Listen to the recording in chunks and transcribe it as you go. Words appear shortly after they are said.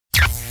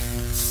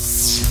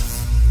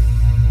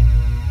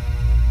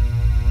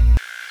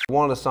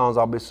One of the songs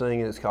I'll be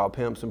singing is called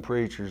Pimps and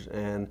Preachers,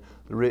 and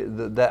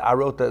I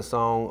wrote that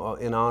song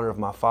in honor of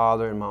my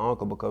father and my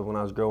uncle, because when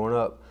I was growing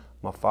up,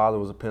 my father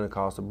was a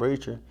Pentecostal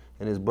preacher,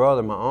 and his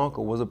brother, my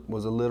uncle, was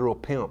a literal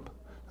pimp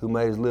who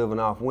made his living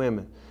off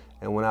women.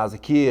 And when I was a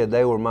kid,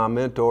 they were my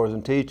mentors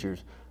and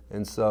teachers.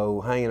 And so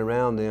hanging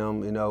around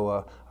them, you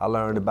know, I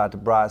learned about the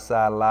bright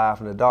side of life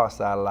and the dark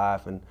side of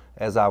life. And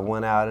as I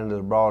went out into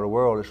the broader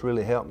world, it's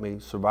really helped me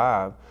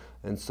survive.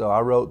 And so I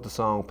wrote the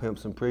song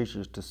Pimps and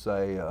Preachers to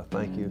say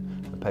thank you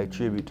and pay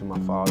tribute to my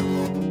father.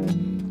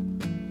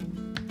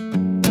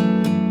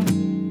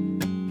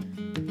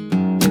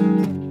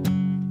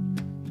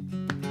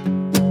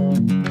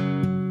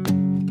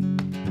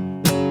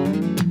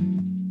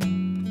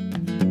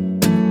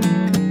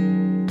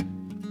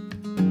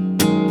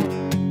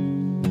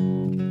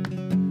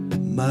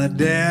 My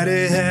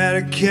daddy had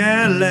a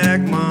Cadillac,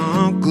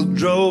 my uncle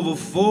drove a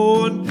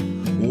Ford.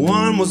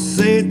 One was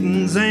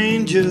Satan's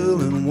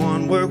angel and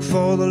one worked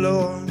for the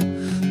Lord.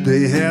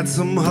 They had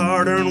some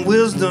hard-earned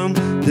wisdom,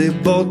 they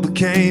both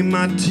became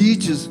my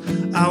teachers.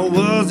 I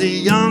was a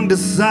young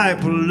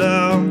disciple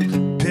of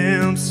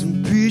Pimps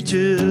and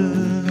Preachers.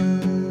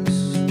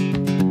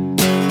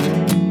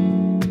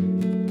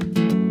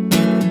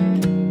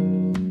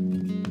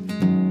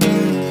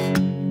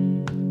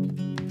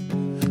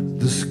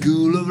 The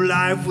school of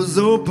life was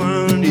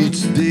open,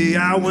 each day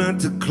I went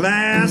to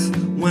class.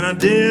 When I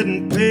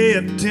didn't pay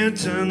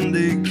attention,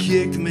 they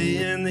kicked me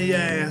in the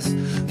ass.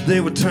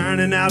 They were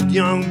turning out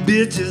young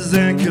bitches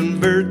and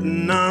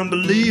converting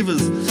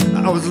unbelievers.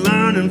 I was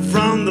learning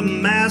from the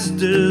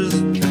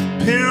masters,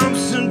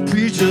 pimps and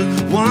preachers.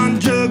 One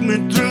took me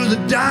through the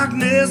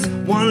darkness,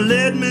 one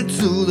led me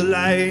to the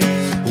light.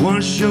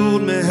 One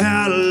showed me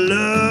how to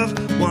love,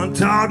 one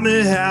taught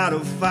me how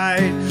to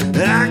fight.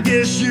 I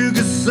guess you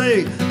could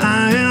say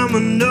I am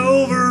an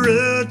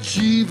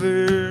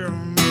overachiever,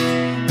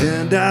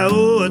 and I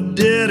owe a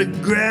debt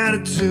of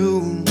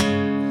gratitude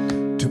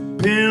to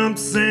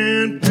pimps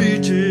and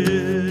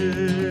preachers.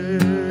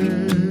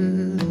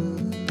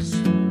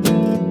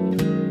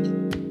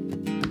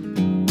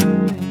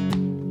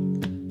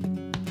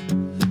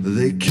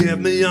 They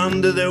kept me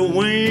under their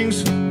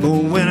wings,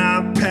 but when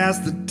I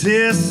passed the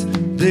test,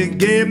 they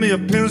gave me a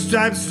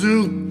pinstripe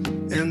suit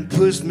and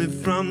pushed me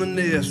from the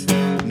nest.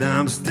 Now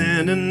I'm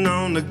standing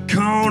on the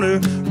corner,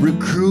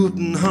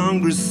 recruiting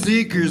hungry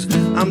seekers.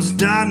 I'm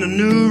starting a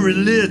new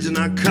religion,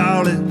 I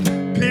call it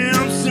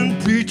Pimps and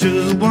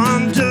Preachers.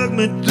 One took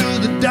me through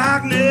the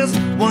darkness,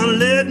 one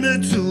led me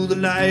to the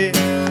light.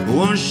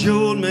 One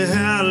showed me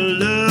how to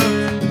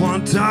love,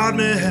 one taught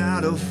me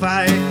how to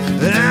fight.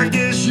 I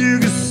guess you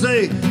could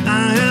say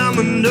I am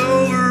an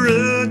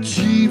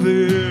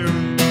overachiever,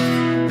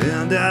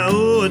 and I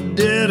owe a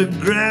debt of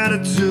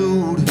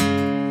gratitude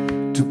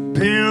to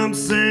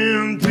pimps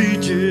and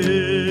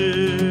preachers.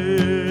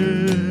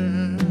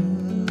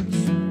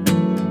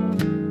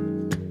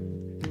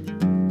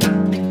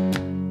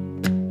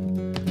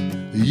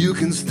 You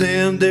can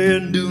stand there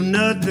and do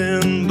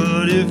nothing,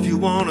 but if you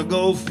want to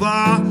go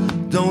far,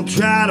 don't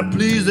try to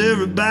please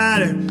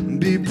everybody,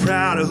 be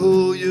proud of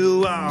who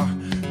you are.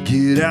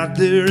 Get out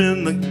there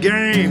in the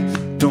game,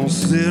 don't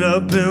sit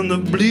up in the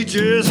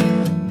bleachers.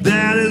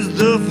 That is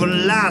the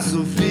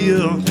philosophy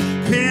of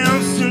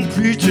pimps and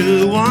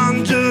preachers.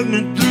 One took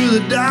me through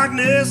the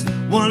darkness,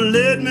 one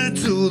led me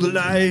to the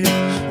light.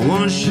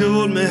 One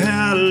showed me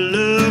how to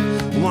love,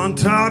 one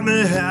taught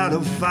me how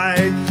to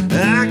fight.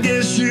 I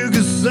guess you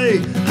could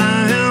say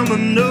I am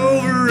an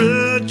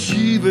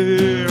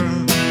overachiever,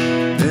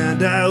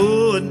 and I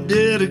owe a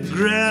debt of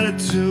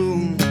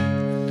gratitude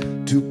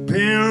to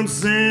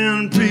pimps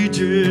and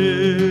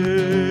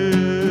preachers.